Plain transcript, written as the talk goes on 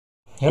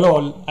Hello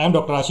all, I am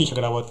Dr. Ashish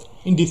Agrawat.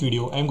 In this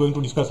video, I am going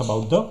to discuss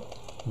about the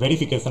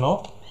verification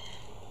of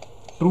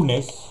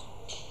trueness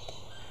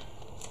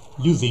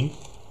using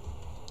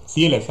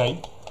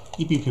CLSI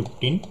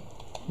EP15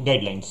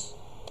 guidelines.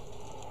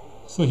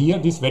 So here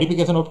this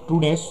verification of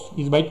trueness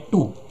is by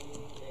two,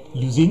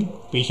 using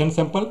patient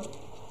sample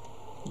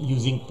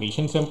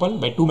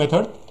by two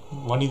methods.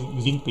 One is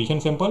using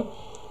patient sample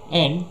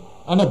and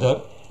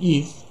another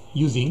is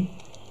using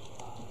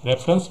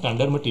reference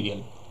standard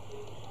material.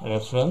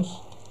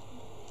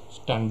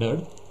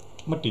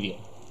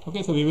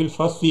 Okay, so we will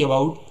first see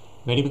about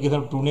verification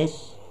of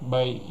trueness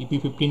by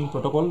EP15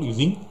 protocol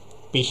using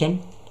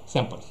patient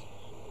samples.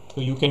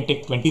 So you can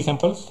take 20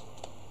 samples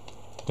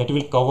that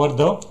will cover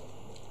the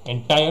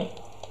entire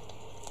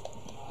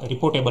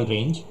reportable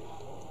range,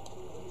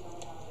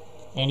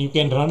 and you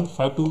can run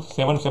 5 to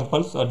 7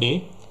 samples a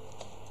day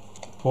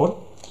for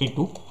 3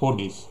 to 4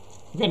 days.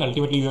 Okay, and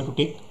ultimately you have to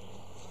take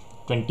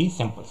 20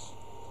 samples,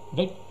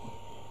 right?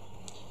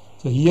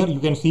 So here you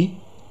can see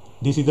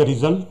this is the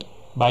result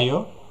by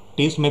a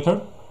test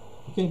method,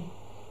 okay,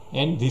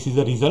 and this is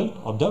the result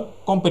of the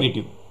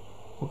comparative.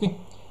 Okay,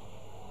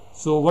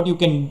 so what you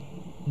can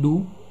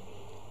do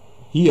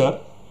here,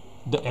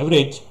 the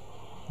average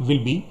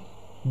will be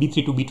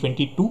B3 to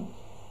B22,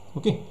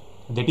 okay,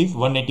 that is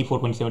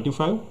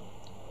 194.75.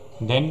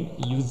 then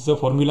use the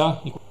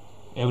formula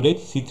average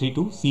C3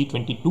 to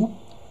C22,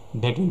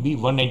 that will be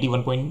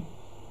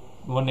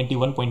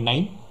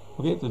 191.9.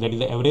 okay, so that is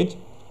the average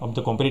of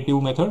the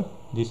comparative method.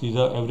 This is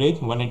the average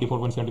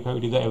 194.75.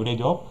 it is the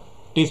average of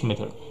test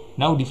method.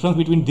 Now difference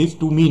between these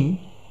two mean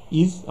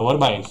is our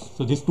bias.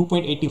 So this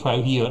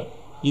 2.85 here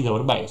is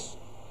our bias,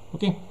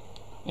 okay,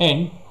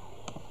 and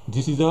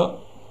this is the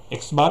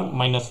x bar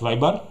minus y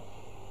bar,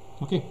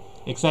 okay,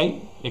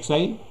 xi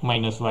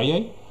minus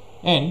yi,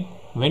 and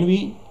when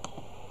we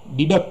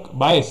deduct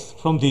bias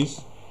from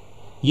this,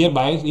 here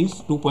bias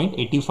is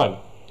 2.85,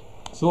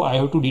 so I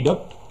have to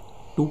deduct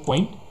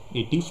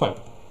 2.85,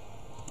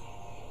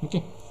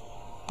 okay,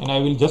 and I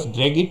will just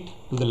drag it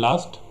to the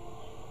last.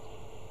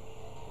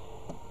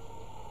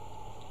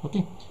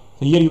 Okay,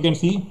 so here you can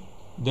see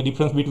the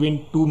difference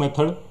between two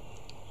method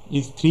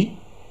is 3,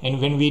 and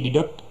when we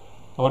deduct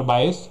our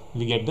bias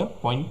we get the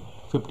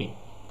 0.15.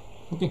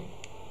 okay,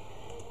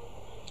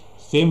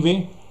 same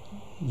way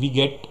we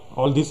get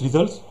all these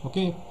results.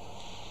 Okay,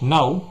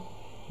 now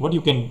what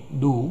you can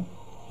do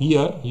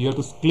here, you have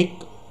to click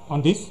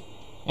on this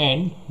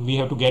and we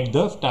have to get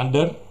the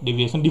standard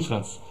deviation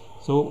difference.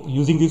 So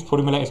using this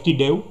formula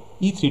STDev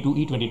E3 to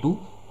E22,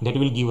 that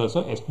will give us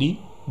a SD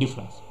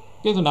difference.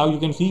 Okay, so now you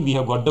can see we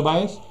have got the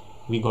bias,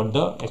 we got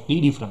the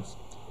SD difference.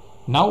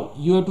 Now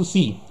you have to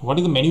see what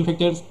is the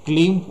manufacturer's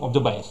claim of the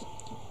bias.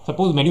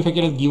 Suppose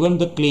manufacturer has given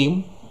the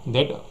claim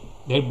that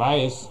their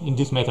bias in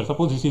this method,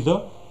 suppose this is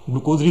the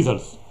glucose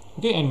results,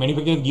 okay, and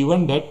manufacturer has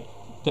given that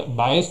the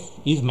bias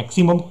is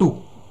maximum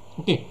 2.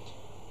 Okay,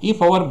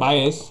 if our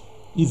bias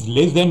is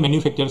less than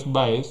manufacturer's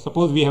bias,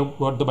 suppose we have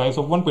got the bias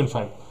of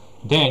 1.5,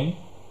 then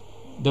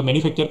the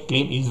manufacturer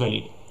claim is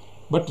valid.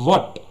 But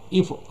what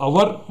if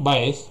our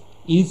bias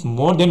is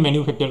more than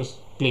manufacturer's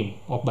claim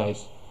of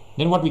bias?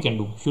 Then what we can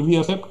do? Should we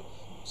accept?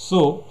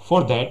 So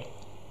for that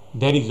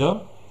there is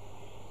a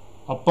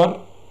upper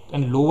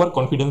and lower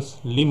confidence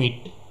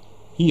limit.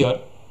 Here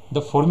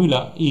the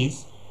formula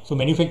is, so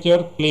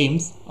manufacturer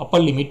claims upper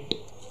limit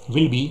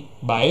will be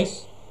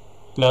bias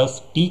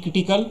plus T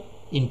critical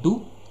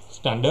into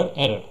standard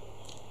error,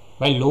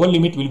 while lower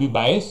limit will be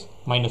bias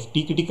minus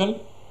T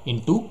critical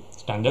into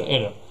standard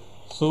error.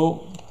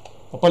 So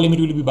upper limit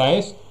will be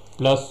bias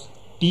plus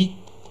T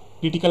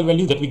critical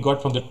value that we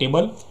got from the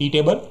table, T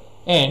table,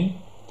 and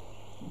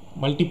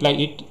multiply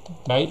it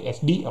by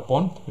SD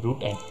upon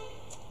root n.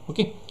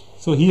 Okay,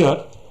 so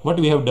here what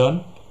we have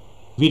done,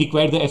 we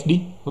require the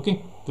SD,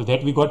 okay, so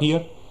that we got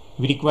here.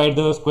 We require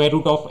the square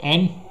root of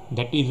n,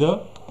 that is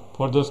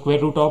for the square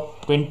root of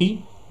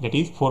 20, that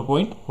is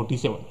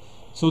 4.47.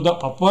 so the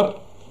upper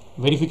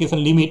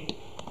verification limit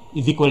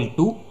is equal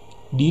to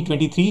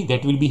D23,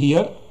 that will be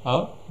here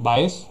a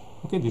bias,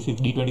 okay, this is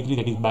D23,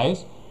 that is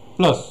bias,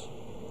 plus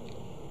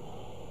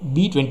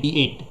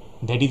B28,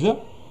 that is a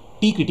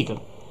T critical,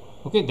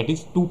 okay, that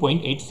is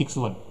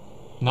 2.861.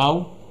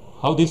 now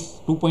how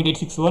this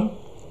 2.861,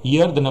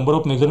 here the number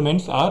of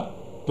measurements are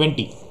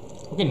 20,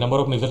 okay, number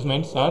of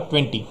measurements are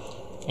 20,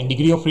 and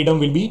degree of freedom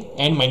will be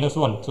n minus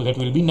 1, so that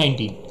will be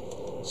 19.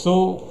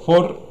 So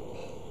for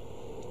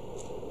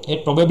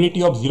a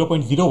probability of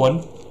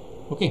 0.01,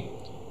 okay,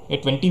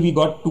 at 20 we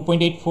got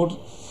 2.84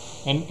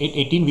 and at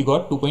 18 we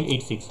got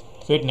 2.86.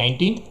 so at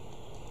 19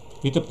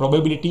 with a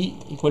probability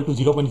equal to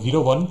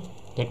 0.01,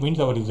 that means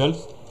our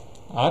results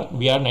are,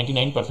 we are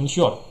 99%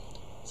 sure.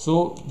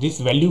 So this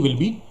value will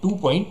be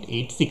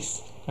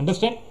 2.86.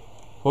 understand?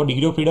 For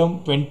degree of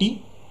freedom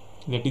 20,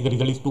 that is the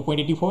result is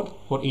 2.84.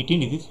 for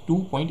 18 it is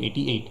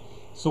 2.88.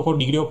 so for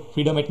degree of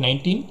freedom at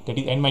 19, that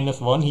is n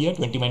minus 1 here,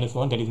 20 minus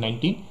 1, that is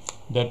 19,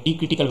 the T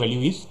critical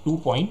value is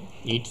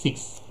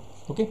 2.86.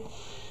 okay,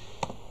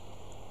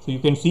 so you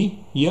can see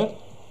here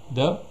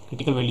the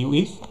critical value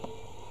is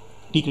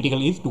T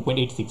critical is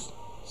 2.86.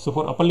 So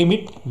for upper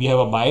limit we have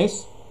a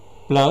bias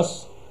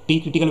plus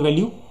T critical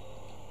value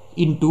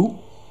into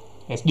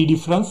SD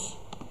difference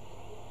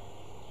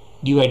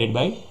divided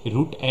by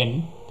root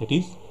n, that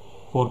is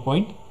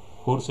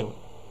 4.47.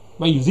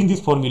 By using this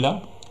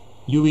formula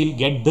you will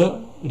get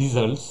the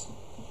results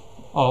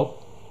of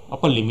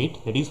upper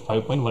limit, that is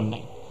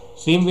 5.19.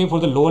 Same way for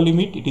the lower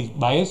limit, it is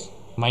bias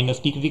minus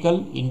T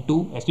critical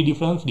into SD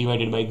difference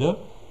divided by the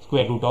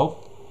square root of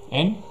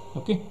n.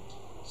 Okay,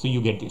 so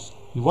you get this.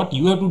 What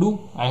you have to do,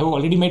 I have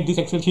already made this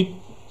Excel sheet,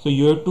 so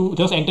you have to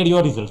just enter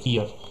your results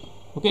here.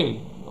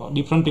 Okay,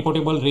 different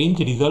reportable range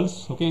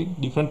results, okay,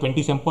 different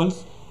 20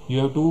 samples. You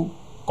have to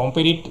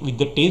compare it with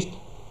the test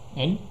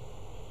and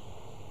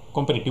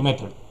comparative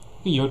method.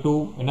 Okay, you have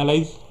to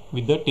analyze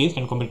with the test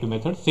and comparative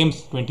method, same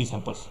 20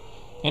 samples,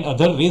 and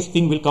other rest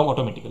thing will come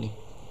automatically.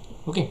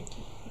 Okay,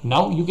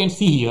 now you can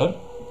see here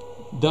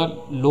the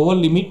lower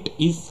limit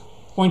is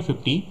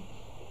 0.50,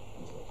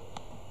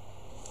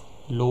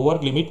 lower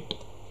limit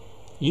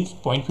is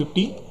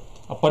 0.50,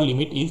 upper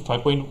limit is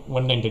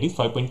 5.19, that is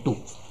 5.2.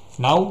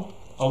 Now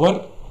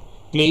our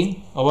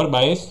claim, our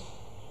bias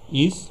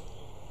is,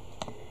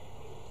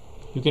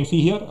 you can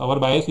see here our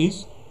bias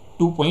is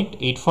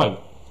 2.85.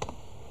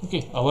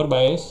 okay, our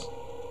bias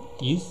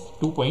is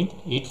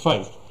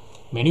 2.85.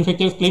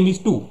 manufacturer's claim is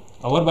 2.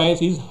 Our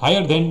bias is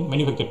higher than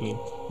manufacturer claim,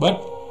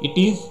 but it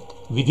is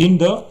within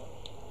the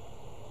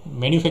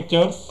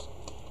manufacturer's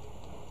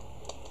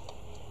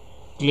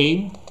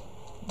claim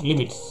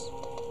limits.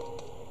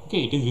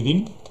 Okay, it is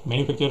within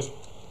manufacturer's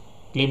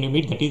claim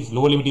limit, that is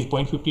lower limit is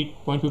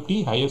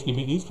 0.50, highest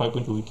limit is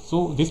 5.2.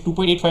 So this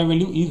 2.85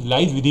 value is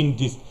lies within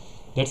this.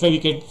 That's why we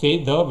can say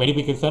the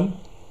verification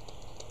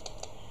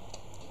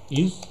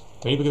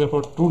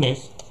for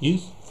trueness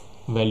is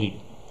valid.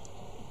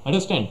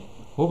 Understand?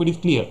 Hope it is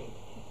clear.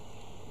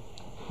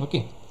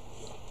 Okay,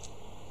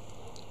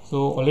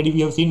 so already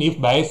we have seen if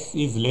bias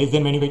is less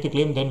than manufacturer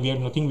claim, then we have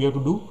nothing we have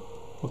to do.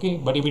 Okay,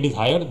 but if it is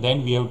higher,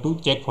 then we have to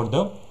check for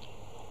the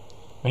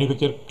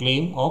manufacturer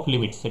claim of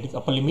limits, that is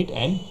upper limit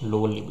and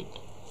lower limit.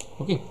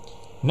 Okay,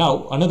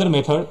 now another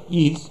method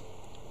is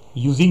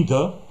using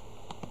the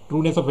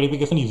trueness of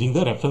verification using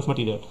the reference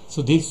material.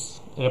 So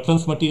this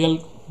reference material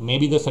may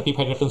be the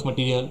certified reference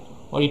material,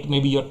 or it may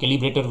be your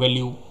calibrator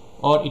value,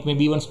 or it may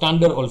be even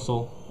standard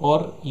also,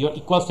 or your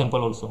equal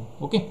sample also.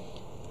 Okay,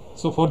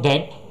 so for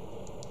that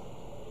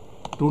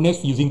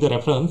trueness using the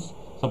reference,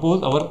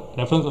 suppose our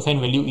reference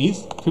assigned value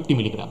is 50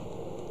 milligram.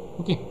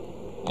 Okay,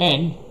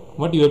 and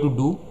what you have to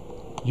do,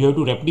 you have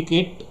to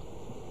replicate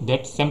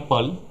that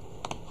sample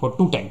for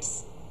 2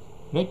 times,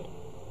 right?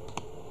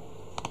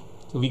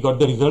 So we got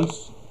the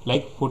results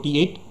like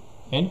 48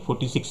 and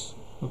 46.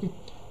 Okay,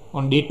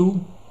 on day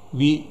 2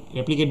 we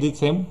replicate the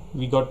same,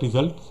 we got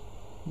results.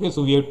 Okay,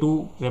 so we have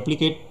to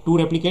replicate 2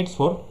 replicates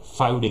for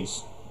 5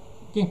 days.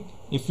 Okay,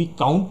 if we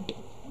count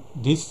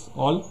this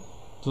all,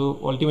 so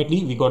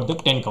ultimately we got the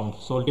 10 count,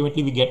 so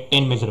ultimately we get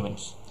 10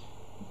 measurements.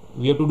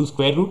 We have to do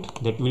square root,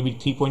 that will be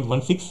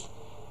 3.16,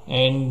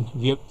 and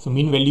we have so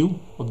mean value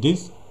of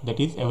this, that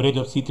is average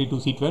of C3 to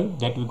C12,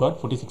 that we got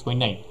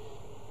 46.9.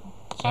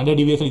 standard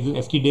deviation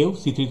is ST-dev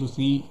C3 to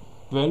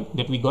C12,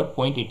 that we got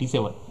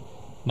 0.87.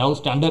 now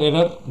standard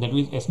error, that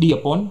is SD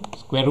upon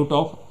square root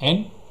of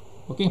n.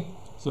 Okay,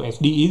 so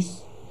SD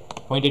is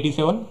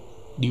 0.87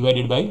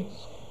 divided by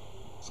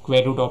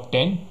square root of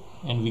 10,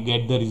 and we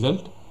get the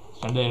result.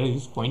 Standard error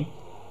is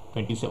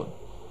 0.27.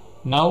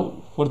 Now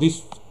for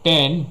this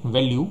 10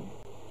 value,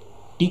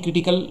 T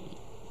critical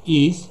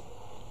is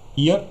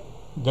here,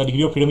 the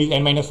degree of freedom is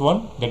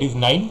n-1, that is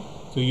 9.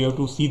 So you have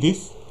to see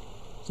this.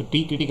 So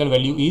T critical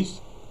value is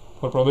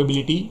for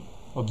probability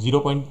of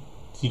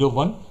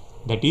 0.01,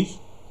 that is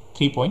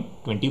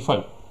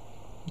 3.25.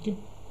 Okay,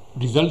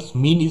 results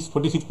mean is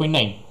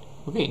 46.9.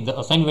 okay, the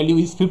assigned value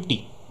is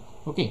 50.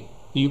 Okay,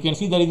 so you can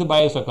see there is a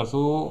bias occur.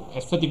 So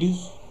as such it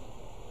is,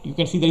 you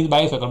can see there is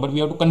bias occur, but we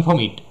have to confirm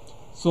it.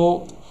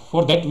 So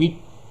for that we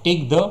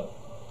take the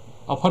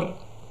upper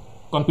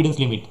confidence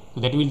limit,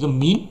 so that will be the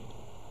mean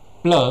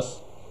plus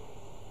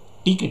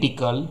T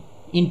critical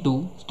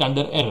into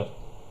standard error,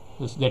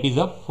 so that is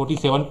a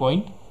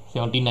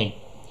 47.79,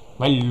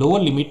 while lower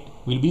limit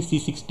will be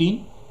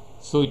C16,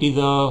 so it is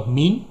a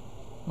mean,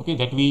 okay,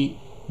 that we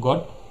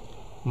got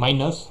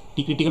minus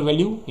T critical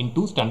value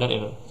into standard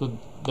error. So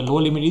the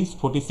lower limit is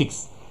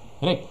 46,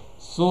 right?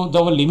 So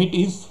our limit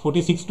is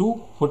 46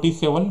 to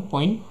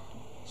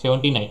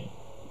 47.79.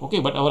 okay,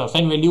 but our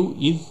assigned value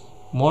is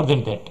more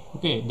than that.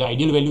 Okay, the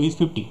ideal value is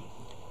 50.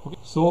 Okay,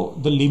 so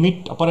the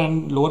limit, upper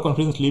and lower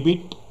confidence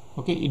limit,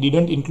 okay, it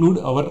didn't include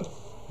our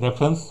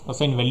reference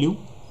assigned value,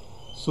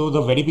 so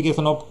the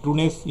verification of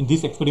trueness in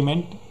this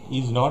experiment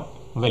is not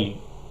valid.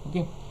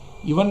 Okay,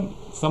 even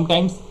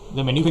sometimes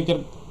the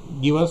manufacturer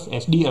give us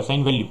SD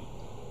assigned value.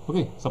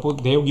 Okay, suppose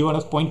they have given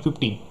us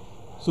 0.15,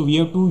 so we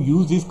have to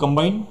use this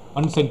combined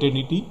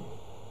uncertainty,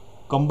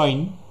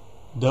 combine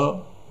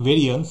the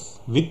variance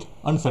with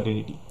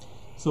uncertainty.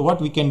 So what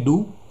we can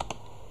do,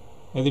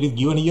 as it is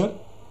given here,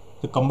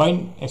 the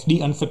combined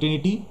SD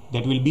uncertainty,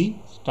 that will be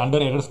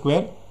standard error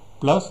square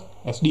plus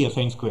SD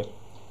assign square.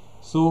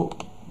 So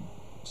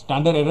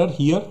standard error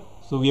here,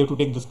 so we have to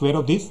take the square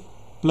of this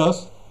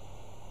plus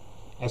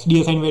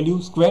SD assign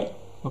value square,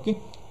 okay,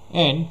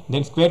 and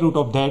then square root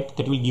of that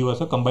will give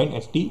us a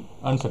combined ST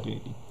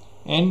uncertainty.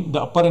 And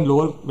the upper and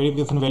lower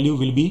verification value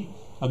will be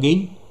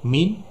again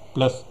mean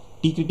plus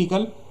T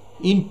critical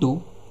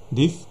into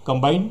this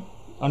combined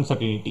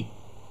uncertainty.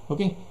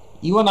 Okay,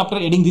 even after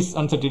adding this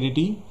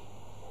uncertainty,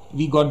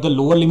 we got the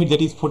lower limit,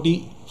 that is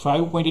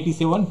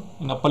 45.87,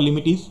 and upper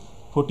limit is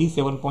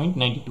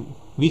 47.92,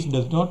 which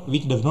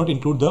does not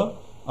include the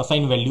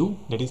assigned value,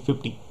 that is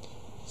 50.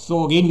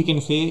 So again we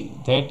can say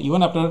that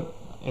even after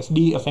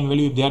SD assigned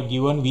value, if they are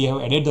given, we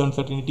have added the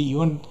uncertainty,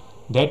 even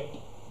that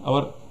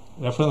our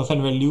reference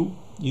assigned value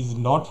is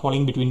not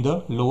falling between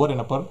the lower and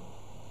upper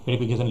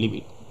verification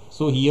limit.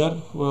 So here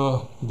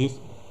this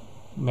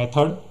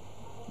method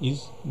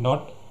is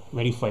not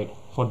verified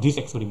for this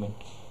experiment.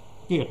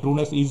 Okay,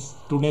 trueness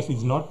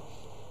is not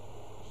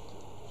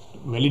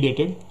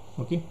validated.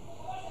 Okay,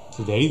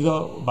 so there is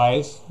a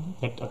bias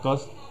that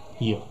occurs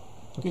here.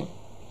 Okay,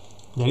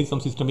 there is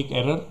some systemic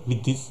error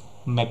with this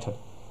method,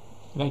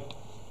 right?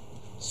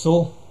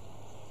 So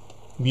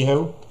we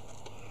have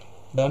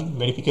done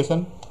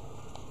verification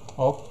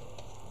of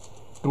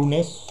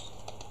trueness,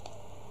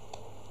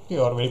 okay,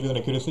 or verification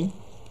accuracy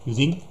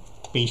using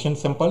patient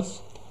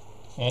samples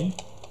and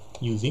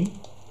using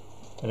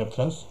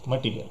reference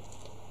material.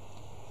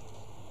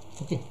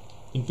 Okay,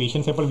 in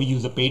patient sample we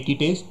use the PAT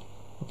test.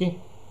 Okay,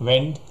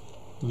 when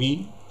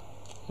we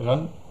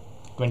run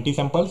 20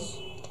 samples,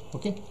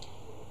 okay,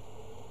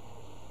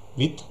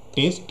 with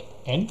test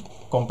and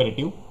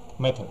comparative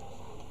method.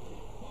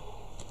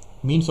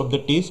 Means of the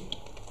test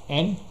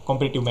and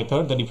comparative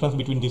method, the difference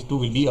between these two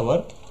will be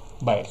our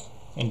bias,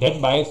 and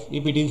that bias,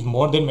 if it is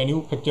more than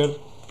manufacturer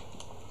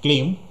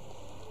claim,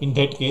 in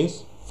that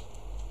case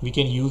we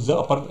can use the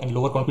upper and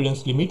lower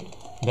confidence limit,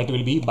 that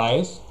will be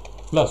bias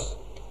plus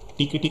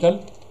T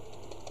critical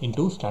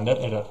into standard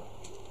error,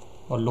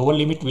 or lower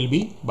limit will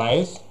be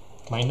bias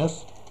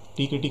minus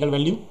T critical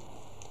value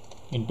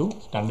into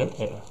standard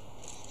error.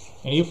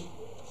 And if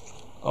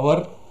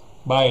our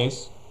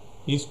bias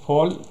is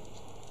fall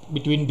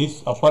between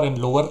this upper and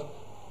lower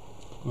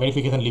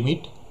verification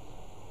limit,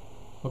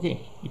 okay,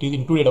 it is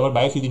included, our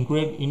bias is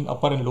included in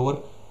upper and lower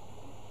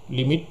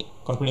limit,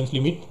 confidence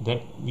limit,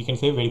 that we can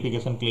say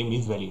verification claim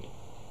is valid.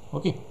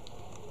 Okay,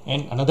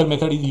 and another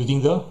method is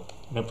using the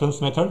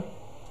reference method,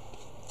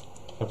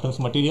 reference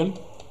material,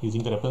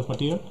 using the reference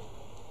material,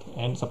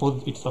 and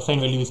suppose its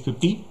assigned value is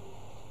 50,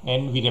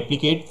 and we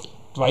replicate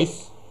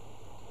twice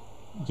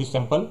this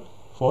sample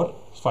for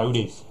 5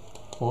 days,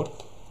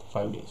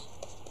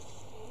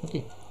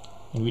 okay,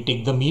 and we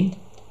take the mean,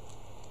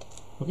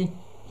 okay,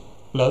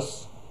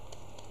 plus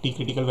T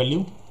critical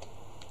value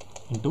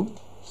into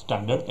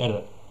standard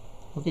error,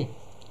 okay,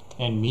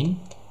 and mean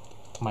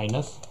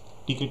minus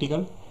T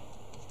critical.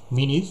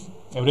 Mean is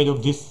average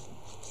of this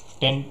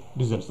 10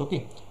 results,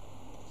 okay,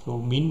 so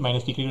mean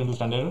minus T critical into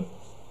standard error.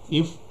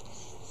 If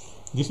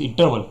this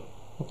interval,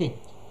 okay,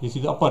 this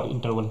is upper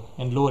interval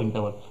and lower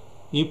interval,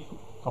 if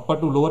upper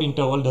to lower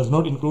interval does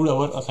not include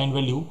our assigned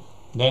value,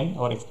 then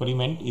our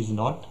experiment is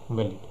not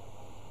valid.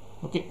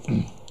 Okay,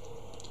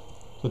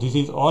 so this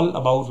is all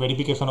about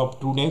verification of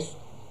trueness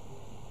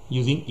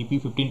using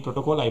EP15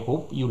 protocol. I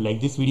hope you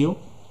like this video.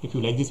 If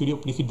you like this video,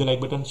 please hit the like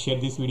button, share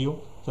this video,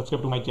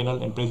 subscribe to my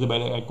channel, and press the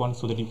bell icon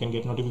so that you can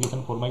get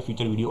notification for my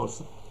future video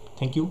also.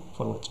 Thank you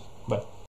for watching. Bye.